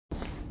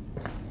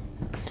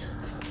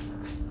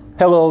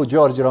Hello,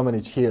 George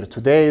Romanic here.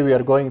 Today we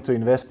are going to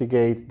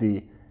investigate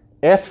the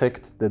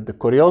effect that the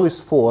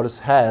Coriolis force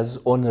has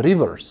on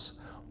rivers,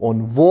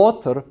 on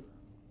water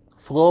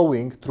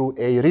flowing through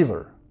a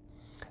river.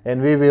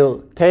 And we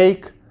will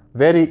take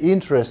very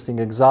interesting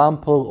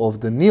example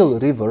of the Nile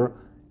River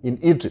in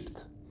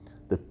Egypt.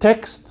 The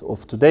text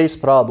of today's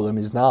problem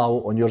is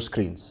now on your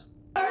screens.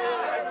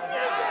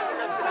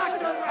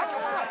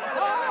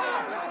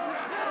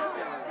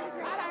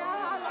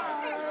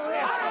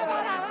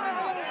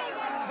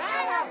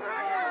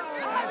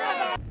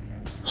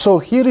 So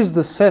here is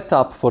the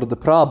setup for the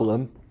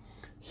problem.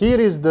 Here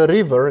is the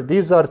river.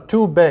 These are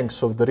two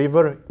banks of the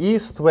river,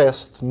 east,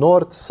 west,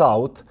 north,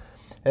 south,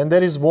 and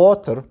there is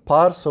water,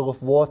 parcel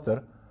of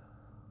water,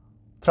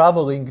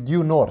 traveling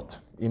due north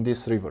in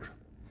this river.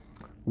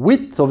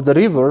 Width of the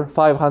river,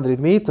 500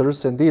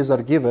 meters, and these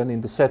are given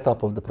in the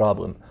setup of the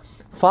problem.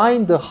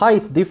 Find the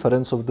height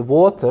difference of the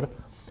water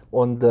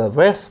on the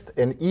west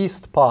and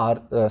east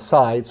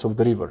sides of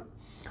the river.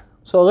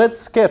 So let's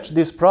sketch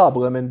this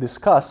problem and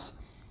discuss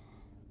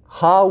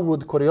how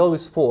would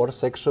Coriolis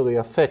force actually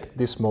affect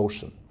this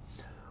motion.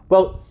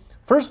 Well,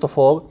 first of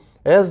all,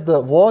 as the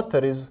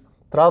water is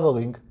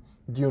traveling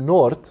due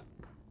north,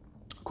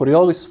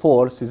 Coriolis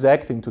force is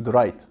acting to the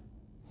right.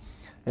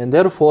 And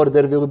therefore,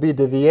 there will be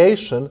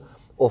deviation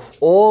of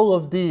all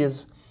of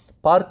these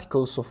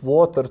particles of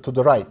water to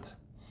the right.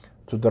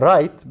 To the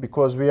right,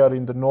 because we are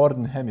in the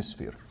northern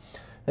hemisphere.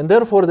 And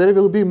therefore, there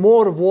will be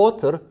more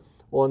water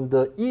on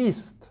the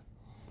east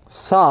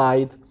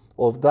side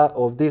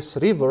of this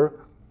river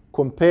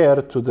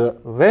compared to the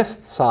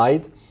west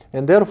side,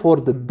 and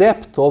therefore the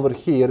depth over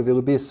here will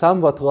be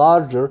somewhat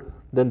larger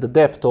than the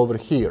depth over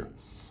here.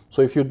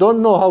 So if you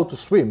don't know how to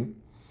swim,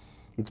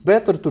 it's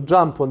better to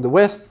jump on the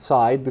west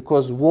side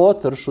because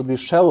water should be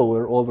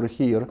shallower over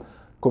here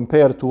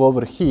compared to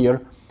over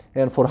here.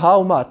 And for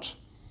how much?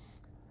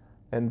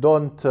 And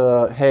don't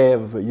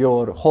have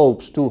your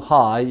hopes too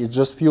high, it's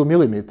just few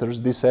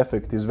millimeters, this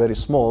effect is very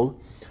small.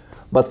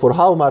 But for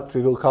how much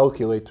we will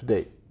calculate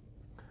today.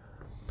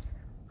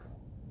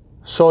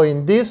 So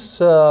in this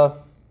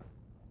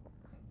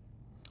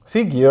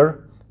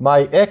figure,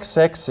 my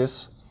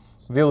x-axis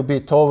will be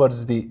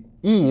towards the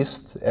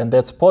east, and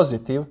that's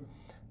positive,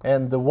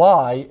 and the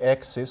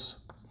y-axis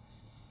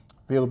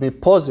will be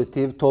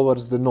positive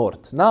towards the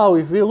north. Now,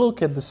 if we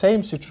look at the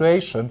same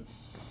situation,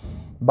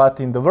 but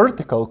in the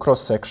vertical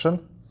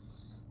cross-section,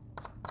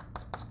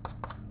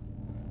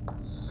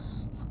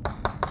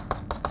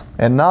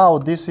 and now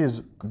this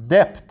is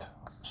depth,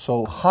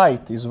 so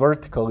height is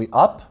vertically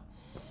up.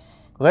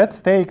 Let's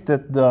take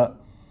that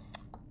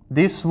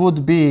this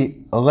would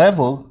be a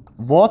level,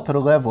 water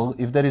level,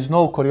 if there is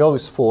no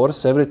Coriolis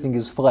force, everything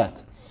is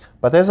flat.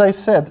 But as I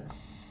said,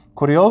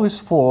 Coriolis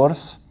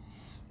force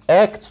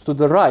acts to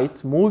the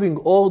right, moving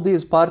all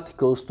these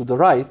particles to the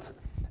right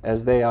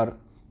as they are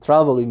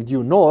traveling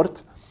due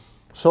north.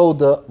 So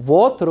the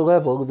water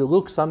level will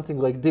look something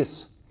like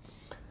this.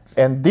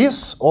 And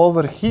this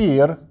over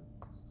here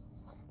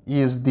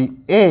is the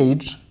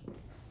age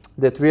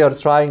that we are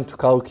trying to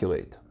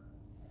calculate.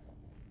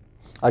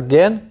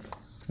 Again,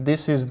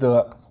 this is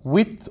the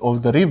width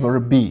of the river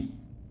B.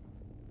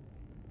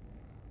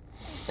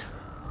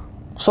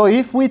 So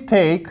if we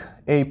take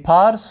a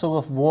parcel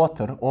of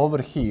water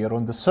over here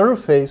on the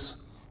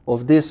surface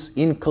of this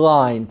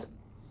inclined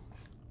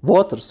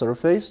water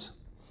surface,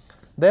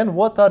 then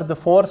what are the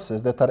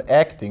forces that are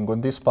acting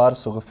on this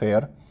parcel of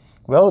air?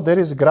 Well, there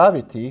is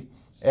gravity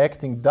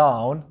acting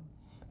down,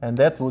 and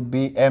that would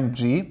be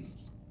mg.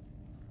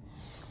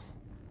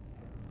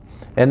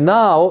 And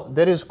now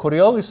there is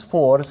Coriolis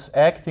force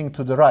acting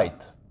to the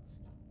right.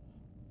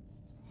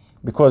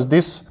 Because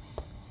this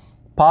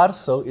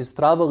parcel is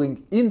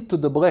traveling into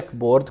the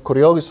blackboard,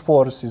 Coriolis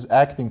force is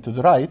acting to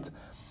the right.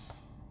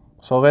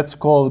 So let's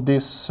call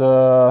this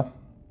FC,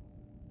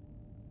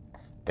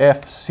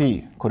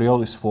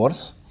 Coriolis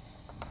force.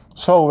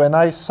 So when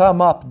I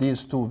sum up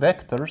these two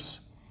vectors,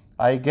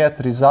 I get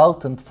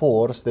resultant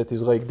force that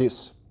is like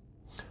this.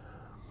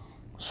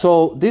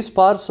 So this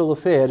parcel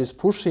of air is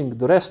pushing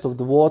the rest of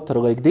the water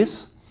like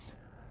this.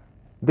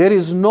 There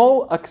is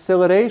no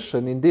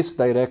acceleration in this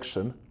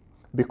direction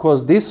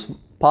because this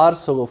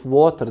parcel of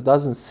water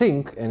doesn't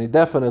sink and it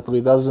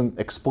definitely doesn't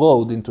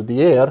explode into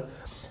the air.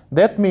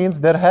 That means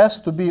there has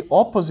to be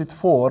opposite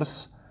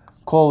force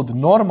called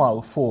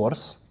normal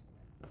force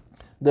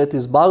that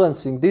is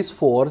balancing this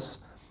force,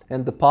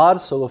 and the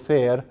parcel of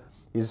air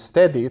is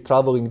steady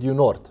traveling due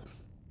north.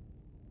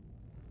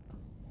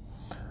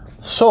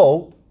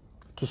 So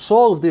to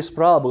solve this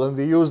problem,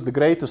 we use the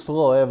greatest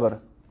law ever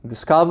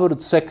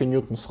discovered, second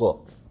Newton's law.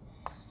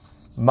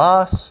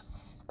 Mass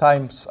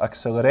times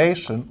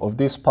acceleration of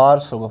this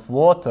parcel of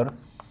water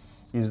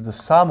is the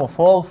sum of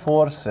all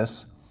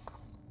forces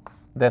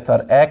that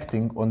are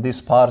acting on this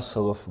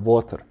parcel of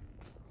water.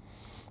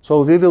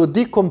 So we will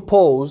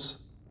decompose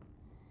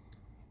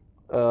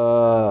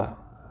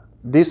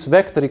this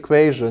vector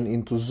equation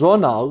into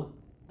zonal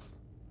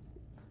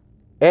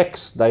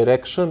x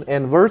direction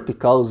and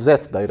vertical z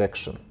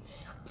direction.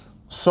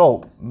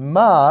 So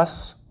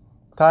mass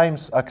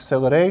times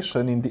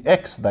acceleration in the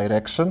x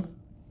direction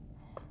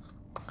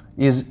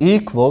is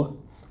equal,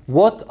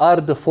 what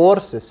are the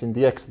forces in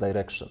the x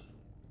direction?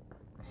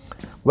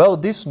 Well,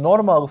 this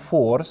normal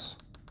force,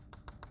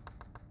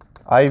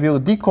 I will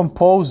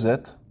decompose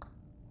it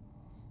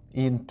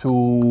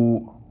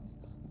into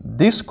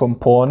this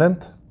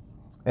component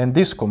and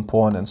this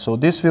component. So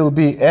this will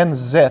be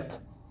nz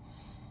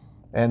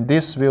and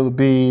this will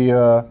be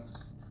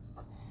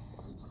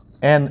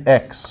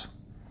nx,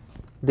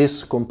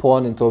 this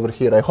component over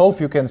here. I hope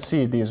you can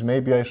see this.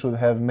 Maybe I should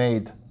have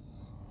made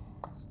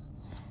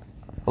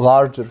a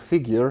larger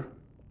figure,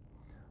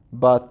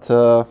 but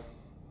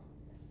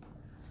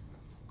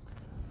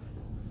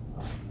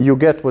you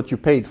get what you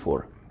paid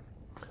for.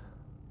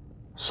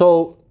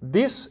 So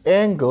this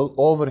angle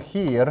over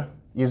here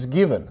is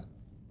given,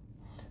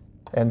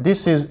 and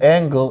this is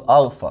angle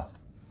alpha.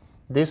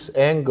 This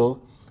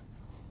angle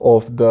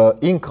of the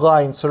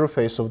inclined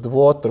surface of the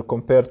water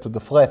compared to the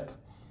flat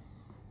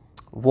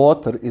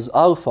water is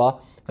alpha.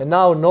 And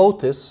now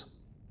notice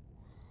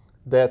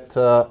that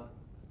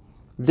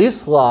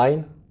this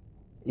line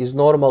is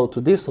normal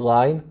to this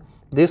line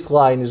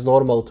is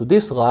normal to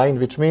this line,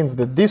 which means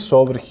that this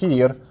over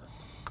here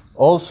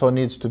also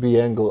needs to be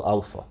angle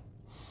alpha.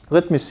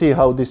 Let me see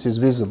how this is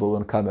visible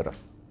on camera.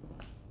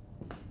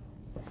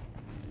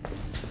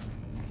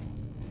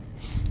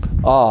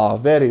 Ah,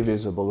 very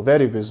visible,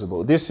 very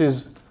visible. This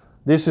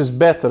is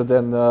better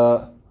than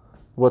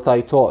what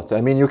I thought.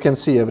 I mean, you can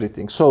see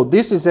everything. So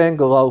this is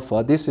angle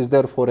alpha. This is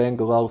therefore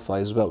angle alpha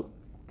as well.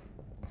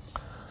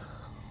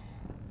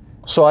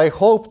 So I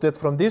hope that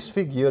from this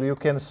figure you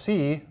can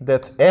see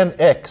that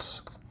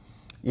nx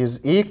is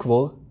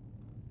equal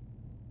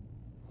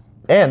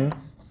n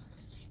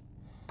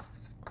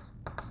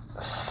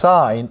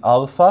sine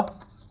alpha,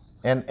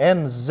 and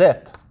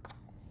nz,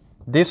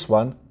 this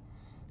one,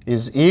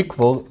 is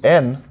equal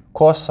n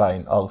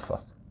cosine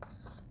alpha.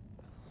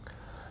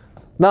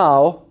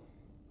 Now,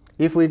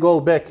 if we go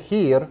back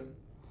here,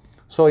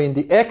 so in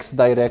the x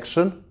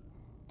direction,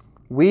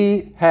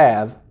 we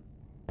have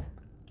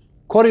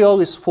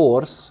Coriolis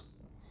force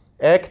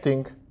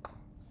acting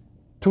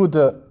to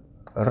the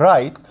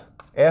right,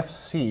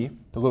 Fc,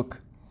 look,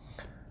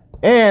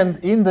 and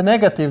in the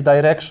negative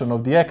direction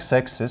of the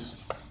x-axis,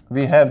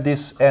 we have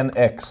this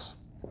nx.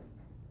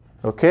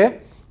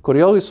 Okay?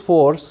 Coriolis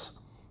force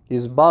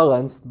is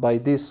balanced by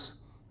this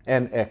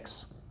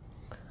nx.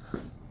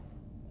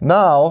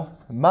 Now,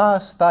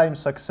 mass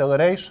times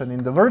acceleration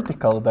in the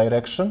vertical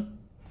direction.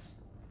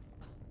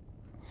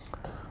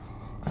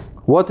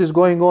 What is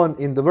going on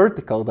in the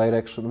vertical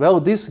direction? Well,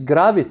 this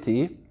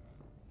gravity,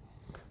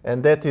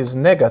 and that is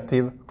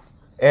negative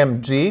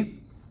mg,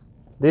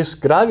 this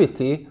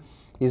gravity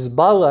is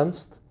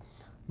balanced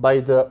by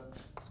the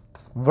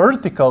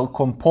vertical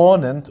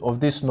component of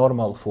this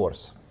normal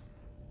force.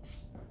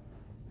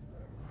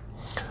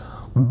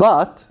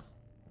 But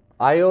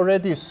I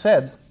already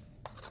said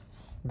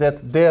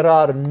that there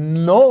are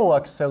no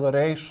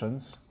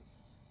accelerations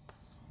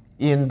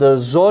in the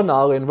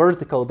zonal and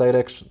vertical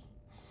direction.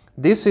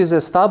 This is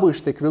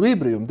established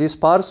equilibrium. This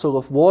parcel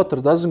of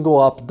water doesn't go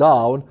up,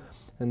 down,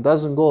 and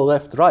doesn't go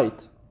left,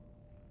 right.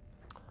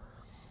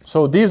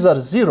 So these are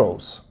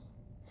zeros,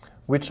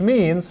 which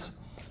means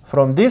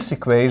from this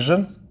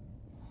equation,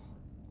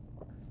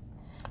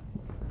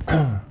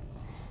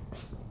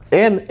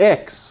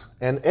 nx,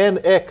 and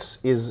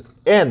nx is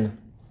n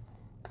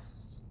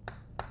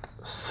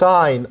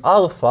sine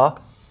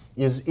alpha,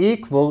 is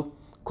equal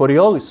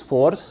Coriolis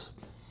force,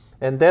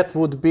 and that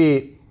would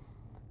be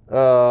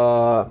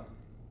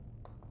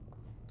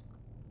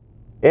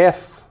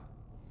F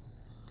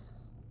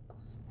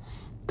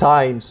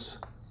times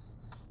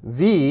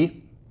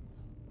V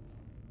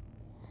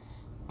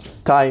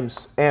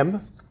times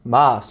m,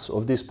 mass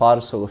of this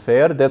parcel of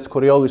air. That's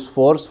Coriolis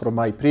force from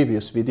my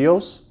previous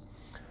videos.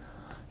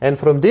 And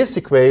from this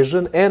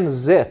equation,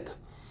 nz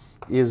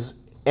is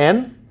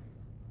n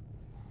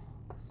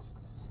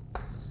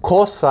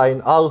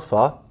cosine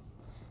alpha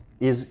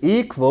is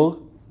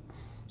equal,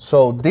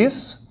 so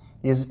this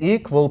is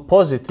equal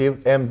positive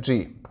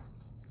mg.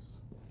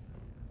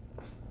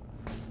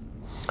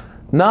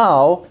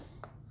 Now,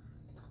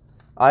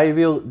 I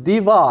will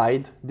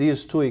divide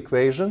these two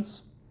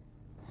equations,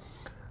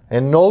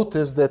 and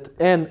notice that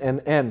n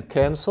and n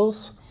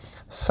cancels.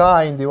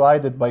 Sine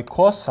divided by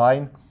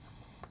cosine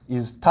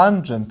is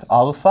tangent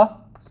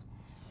alpha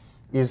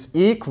is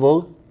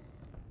equal,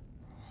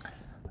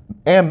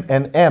 m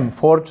and m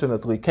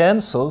fortunately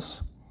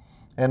cancels,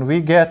 and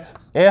we get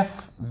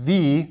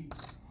fv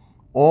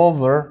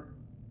over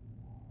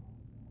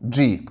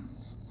g,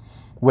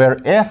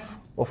 where f,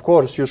 of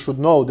course you should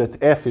know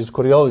that f is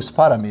Coriolis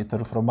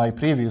parameter from my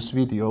previous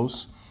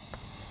videos,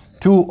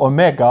 2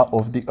 omega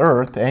of the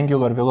Earth,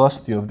 angular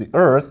velocity of the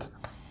Earth,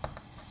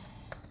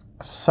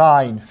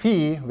 sine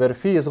phi, where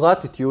phi is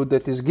latitude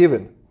that is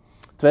given,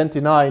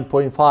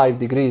 29.5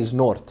 degrees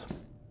north.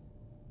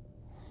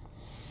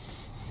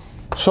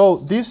 So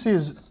this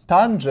is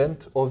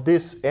tangent of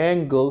this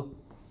angle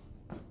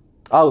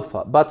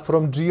alpha. But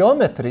from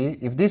geometry,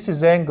 if this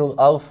is angle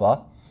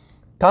alpha,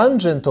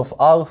 Tangent of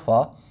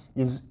alpha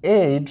is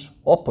age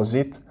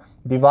opposite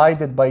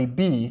divided by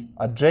b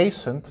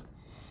adjacent.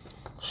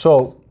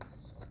 So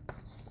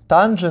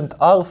tangent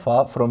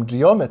alpha from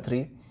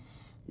geometry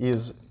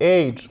is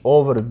age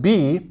over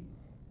b.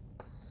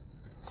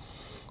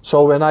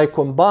 So when I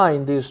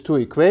combine these two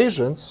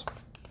equations,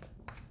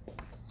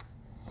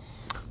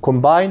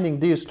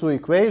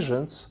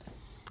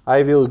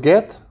 I will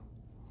get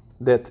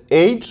that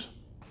age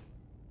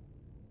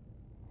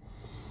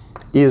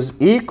is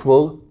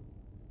equal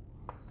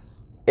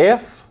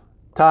f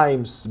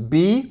times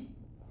b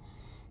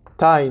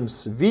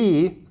times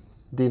v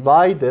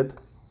divided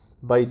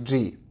by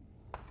g.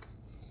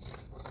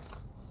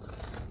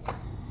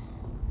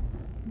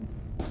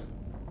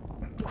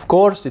 Of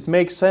course, it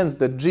makes sense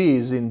that g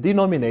is in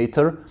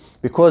denominator,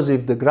 because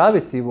if the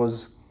gravity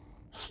was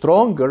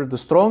stronger, the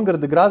stronger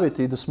the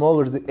gravity, the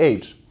smaller the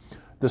age.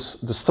 The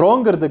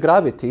stronger the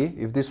gravity,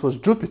 if this was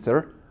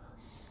Jupiter,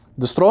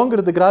 the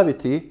stronger the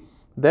gravity,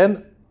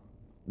 then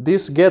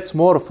this gets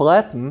more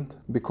flattened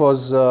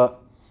because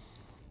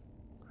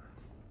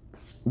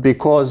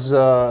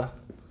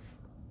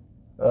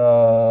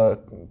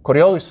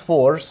Coriolis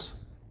force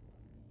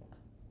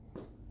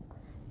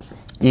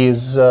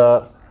is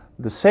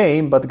the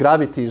same, but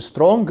gravity is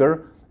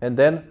stronger, and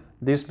then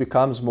this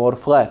becomes more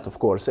flat, of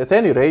course. At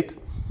any rate,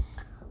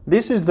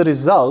 this is the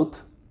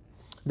result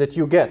that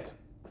you get.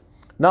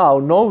 Now,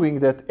 knowing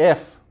that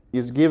f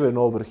is given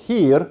over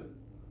here,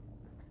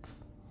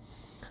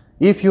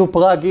 if you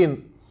plug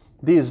in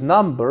these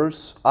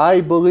numbers,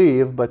 I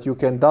believe, but you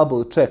can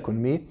double check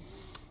on me,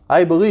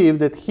 I believe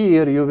that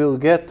here you will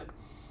get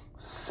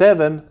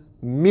 7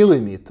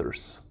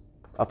 millimeters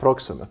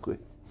approximately.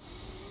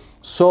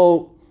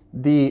 So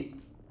the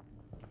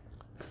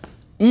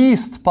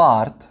east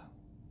part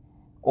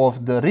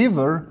of the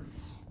river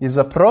is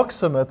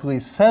approximately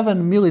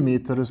 7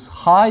 millimeters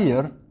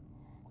higher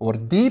or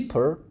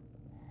deeper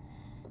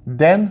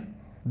than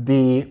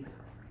the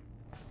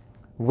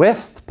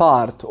west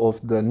part of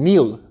the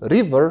Nile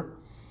River,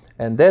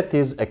 and that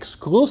is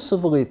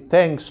exclusively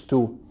thanks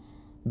to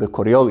the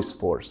Coriolis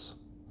force.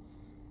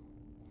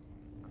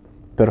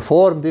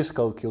 Perform this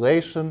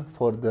calculation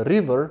for the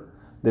river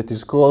that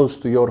is close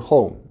to your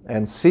home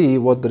and see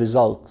what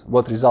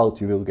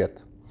result you will get.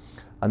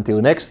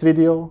 Until next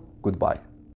video, goodbye.